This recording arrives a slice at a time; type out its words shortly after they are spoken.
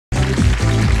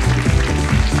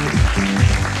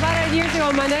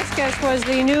My next guest was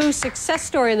the new success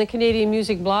story in the Canadian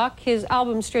music block. His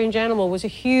album, Strange Animal, was a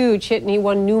huge hit, and he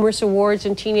won numerous awards,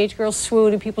 and teenage girls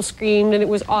swooned, and people screamed, and it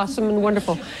was awesome and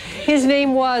wonderful. His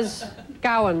name was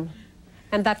Gowan,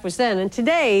 and that was then. And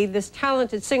today, this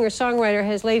talented singer-songwriter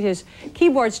has laid his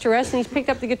keyboards to rest, and he's picked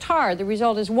up the guitar. The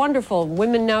result is wonderful.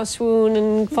 Women now swoon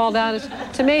and fall down.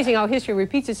 It's amazing how history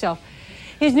repeats itself.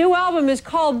 His new album is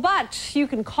called But You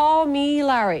Can Call Me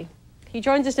Larry. He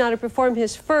joins us now to perform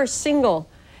his first single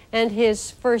and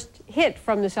his first hit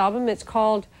from this album. It's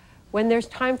called When There's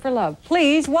Time for Love.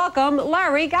 Please welcome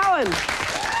Larry Gowan.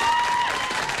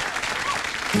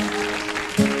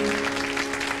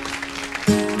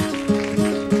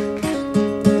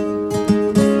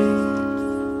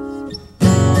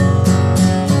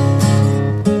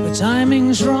 The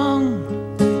timing's wrong.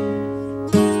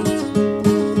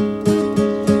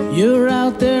 You're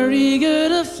out there eager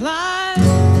to fly.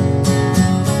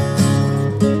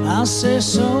 I'll say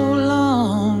so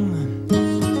long,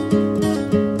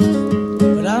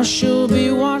 but I'll sure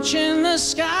be watching the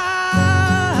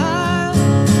sky.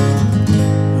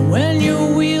 And when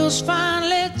your wheels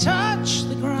finally touch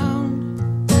the ground,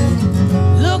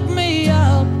 look me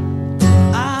up,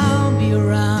 I'll be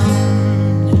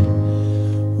around.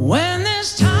 When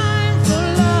there's time for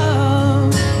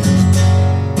love,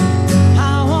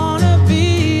 I wanna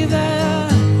be there.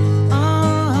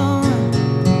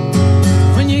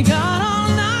 When you got all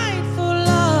night for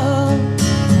love,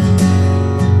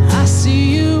 I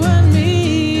see you and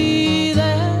me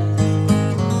there.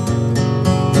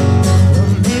 Well,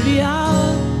 maybe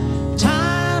our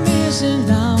time isn't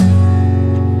now,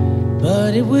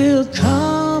 but it will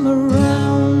come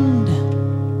around.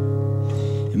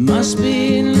 It must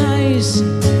be nice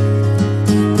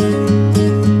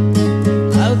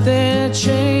out there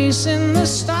chasing the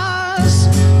stars.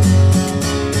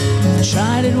 I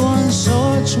tried it once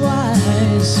or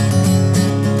twice,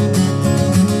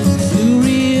 flew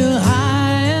real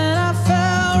high and I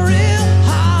fell real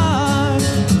hard.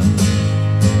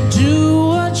 Do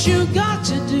what you got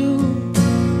to do,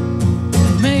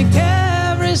 make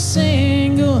every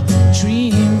single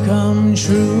dream come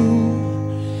true.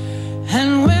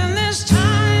 And when there's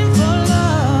time for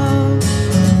love,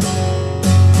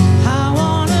 I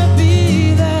wanna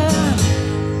be there.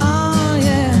 Oh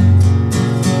yeah.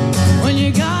 When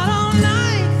you got all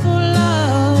night for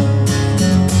love,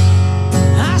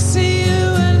 I see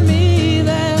you and me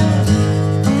there.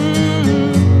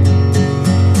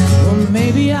 Well,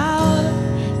 maybe our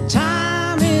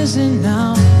time isn't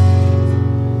now,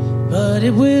 but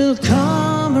it will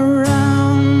come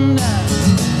around.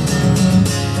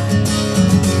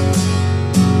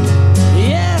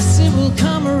 Yes, it will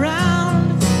come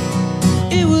around.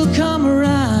 It will come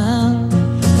around.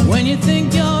 When you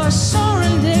think your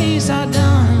soaring days are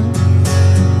done,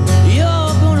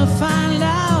 you're gonna find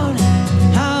out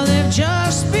how they've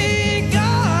just begun.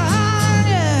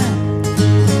 Yeah.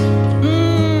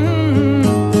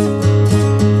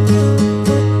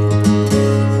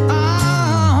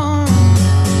 Oh.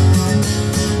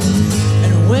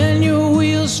 And when your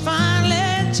wheels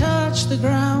finally touch the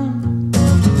ground,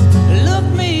 look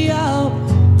me up,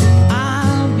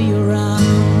 I'll be around.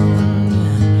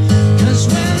 'Cause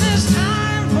when there's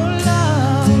time for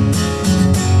love,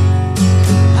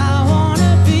 I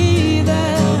wanna be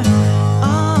there.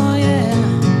 Oh yeah.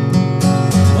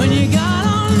 When you got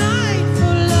all night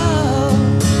for love,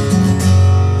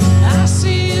 I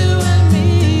see you and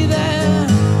me there.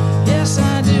 Yes,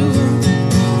 I do.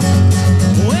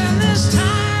 When there's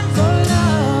time for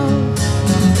love,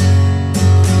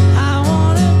 I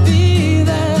wanna be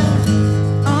there.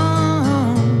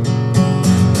 Oh.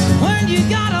 When you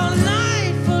got all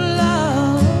night for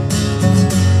love,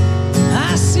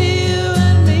 I see you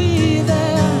and me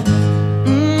there.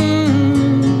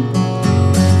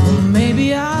 Well,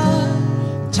 maybe our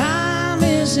time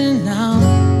isn't now,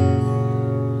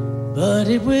 but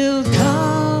it will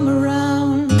come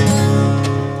around.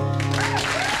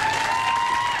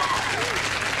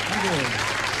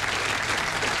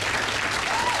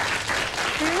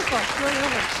 Beautiful. Really,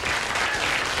 really.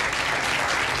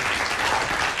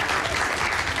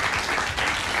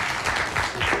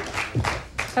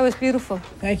 That was beautiful.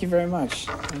 Thank you very much.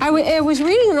 I was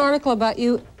reading an article about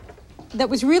you that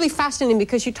was really fascinating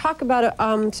because you talk about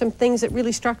some things that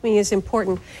really struck me as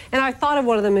important. And I thought of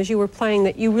one of them as you were playing,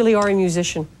 that you really are a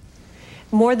musician.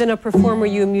 More than a performer,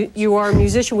 you are a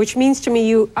musician, which means to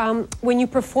me when you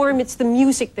perform, it's the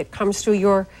music that comes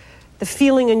through, the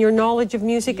feeling and your knowledge of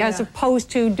music, as opposed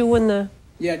to doing the...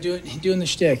 Yeah, doing the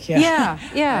shtick, Yeah,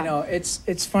 yeah. I know,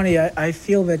 it's funny, I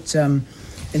feel that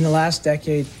in the last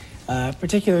decade,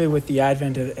 particularly with the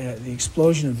advent of the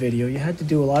explosion of video, you had to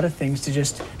do a lot of things to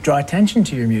just draw attention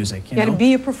to your music. You had to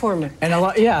be a performer. And a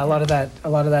lot of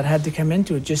that had to come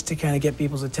into it just to kind of get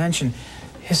people's attention.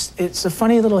 It's a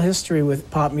funny little history with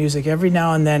pop music. Every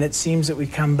now and then it seems that we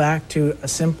come back to a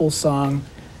simple song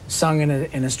sung in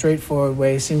a straightforward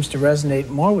way seems to resonate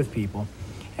more with people.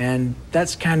 And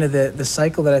that's kind of the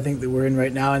cycle that I think that we're in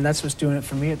right now, and that's what's doing it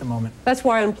for me at the moment. That's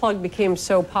why Unplugged became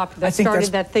so popular. That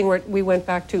started that thing where we went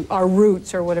back to our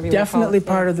roots, or whatever you want to call it. Definitely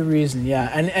part of the reason,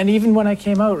 yeah. And even when I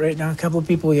came out right now, a couple of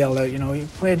people yelled out, you know, you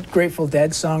played Grateful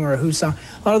Dead song or a Who song.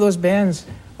 A lot of those bands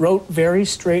wrote very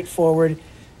straightforward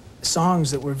songs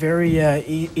that were very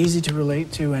easy to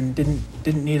relate to and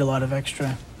didn't need a lot of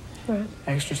extra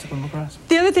to come across.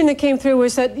 The other thing that came through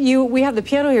was that we have the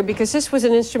piano here because this was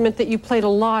an instrument that you played a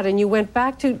lot, and you went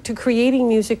back to creating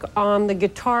music on the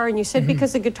guitar, and you said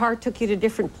because the guitar took you to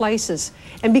different places.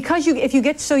 And because if you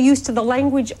get so used to the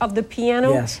language of the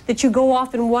piano that you go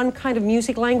off in one kind of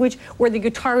music language where the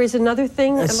guitar is another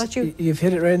thing. You've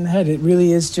hit it right in the head. It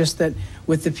really is just that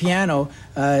with the piano,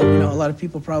 you know, a lot of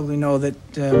people probably know that,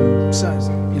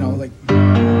 you know, like...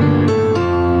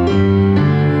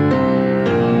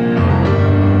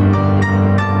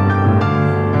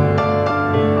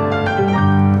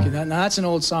 Now that's an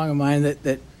old song of mine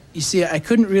that you see, I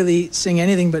couldn't really sing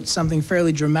anything but something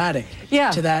fairly dramatic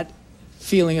to that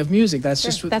feeling of music. That's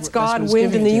just that's God,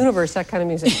 wind, and the universe, that kind of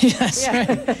music. That's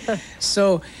right.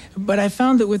 So, but I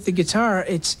found that with the guitar,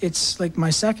 it's like my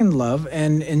second love,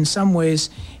 and in some ways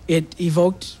it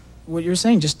evoked what you're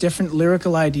saying, just different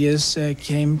lyrical ideas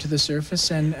came to the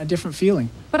surface and a different feeling.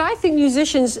 But I think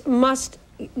musicians must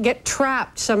get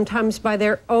trapped sometimes by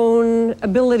their own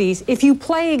abilities. If you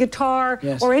play a guitar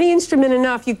or any instrument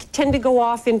enough, you tend to go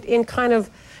off in kind of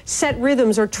set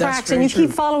rhythms or tracks, and you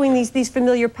keep following these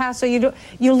familiar paths, so you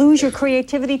lose your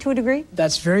creativity to a degree.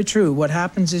 That's very true. What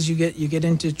happens is you get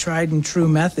into tried and true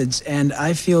methods, and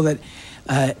I feel that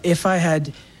if I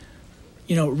had,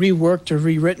 you know, reworked or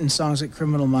rewritten songs like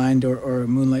Criminal Mind or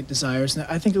Moonlight Desires,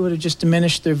 I think it would have just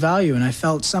diminished their value. And I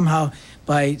felt somehow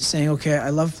by saying, okay, I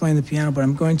love playing the piano, but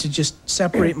I'm going to just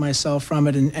separate myself from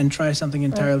it and try something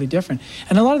entirely different.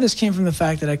 And a lot of this came from the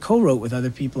fact that I co-wrote with other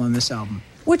people on this album.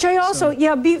 Which I also,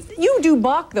 you do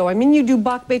Bach, though. I mean, you do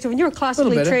Bach, Beethoven. You're a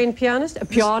classically trained pianist. A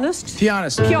pianist?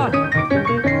 Pianist.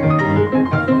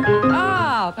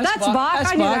 Ah, that's Bach.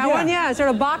 I knew that one, yeah. Sort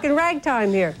of Bach and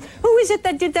ragtime here. Who is it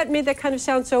that made that kind of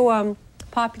sound so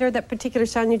popular, that particular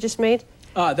sound you just made?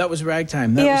 That was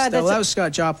ragtime. That was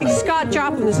Scott Joplin. Scott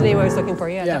Joplin is the name I was looking for.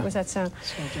 Yeah, that was that sound.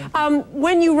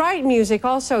 When you write music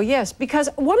also, yes, because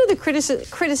one of the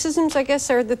criticisms, I guess,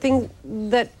 are the thing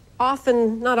that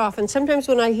not often, sometimes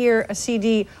when I hear a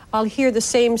CD, I'll hear the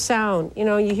same sound. You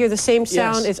know, you hear the same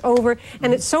sound, it's over,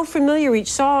 and it's so familiar,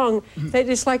 each song, that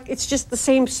it's like, it's just the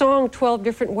same song 12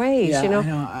 different ways, you know? I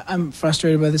know. I'm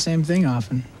frustrated by the same thing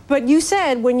often. But you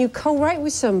said when you co-write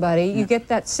with somebody, you get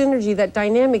that synergy, that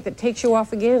dynamic that takes you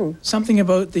off again. Something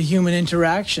about the human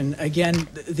interaction. Again,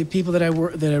 the people that I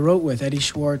wrote with, Eddie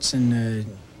Schwartz and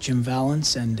Jim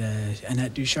Valance and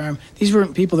Annette Ducharme, these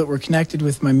weren't people that were connected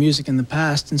with my music in the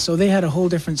past, and so they had a whole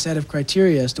different set of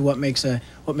criteria as to what makes a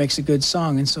good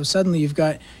song. And so suddenly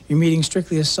you're meeting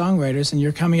strictly as songwriters, and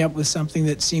you're coming up with something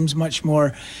that seems much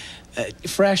more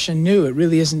fresh and new. It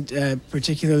really isn't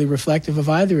particularly reflective of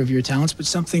either of your talents, but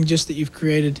something just that you've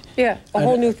created. Yeah, a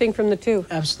whole new thing from the two.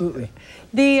 Absolutely.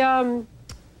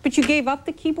 But you gave up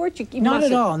the keyboard? Not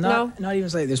at all. Not even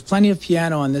slightly. There's plenty of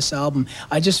piano on this album.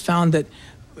 I just found that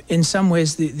in some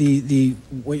ways the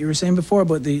what you were saying before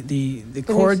about the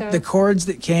chords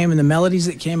that came and the melodies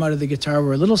that came out of the guitar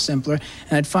were a little simpler,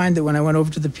 and I'd find that when I went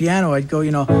over to the piano, I'd go,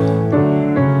 you know,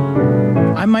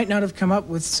 I might not have come up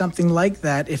with something like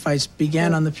that if I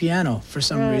began on the piano for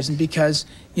some reason, because,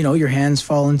 you know, your hands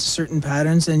fall into certain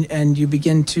patterns and you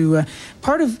begin to...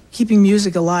 part of keeping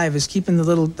music alive is keeping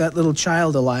that little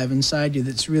child alive inside you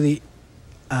that's really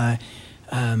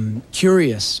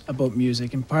curious about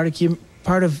music, and part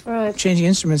of changing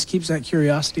instruments keeps that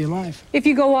curiosity alive. If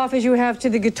you go off as you have to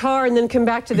the guitar and then come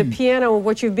back to the piano,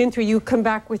 what you've been through, you come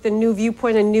back with a new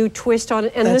viewpoint, a new twist on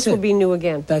it, and this will be new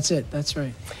again. That's it. That's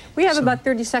right. We have about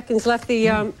 30 seconds left.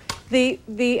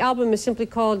 The album is simply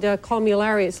called Call Me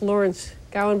Larry. It's Lawrence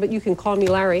Gowan, but you can call me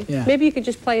Larry. Yeah. Maybe you could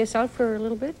just play us out for a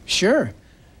little bit? Sure.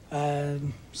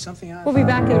 Something else. We'll be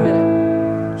back in a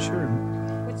minute. Sure.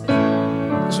 What's this?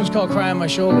 This one's called Cry on My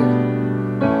Shoulder.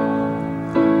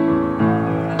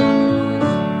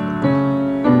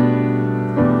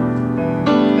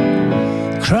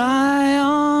 Cry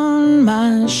on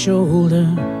my shoulder,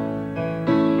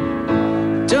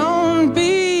 don't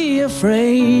be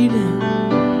afraid.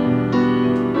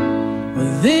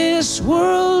 this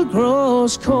world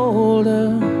grows colder,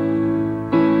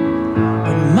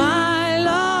 but my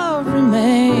love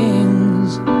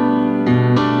remains.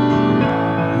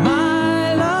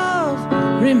 My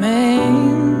love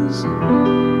remains.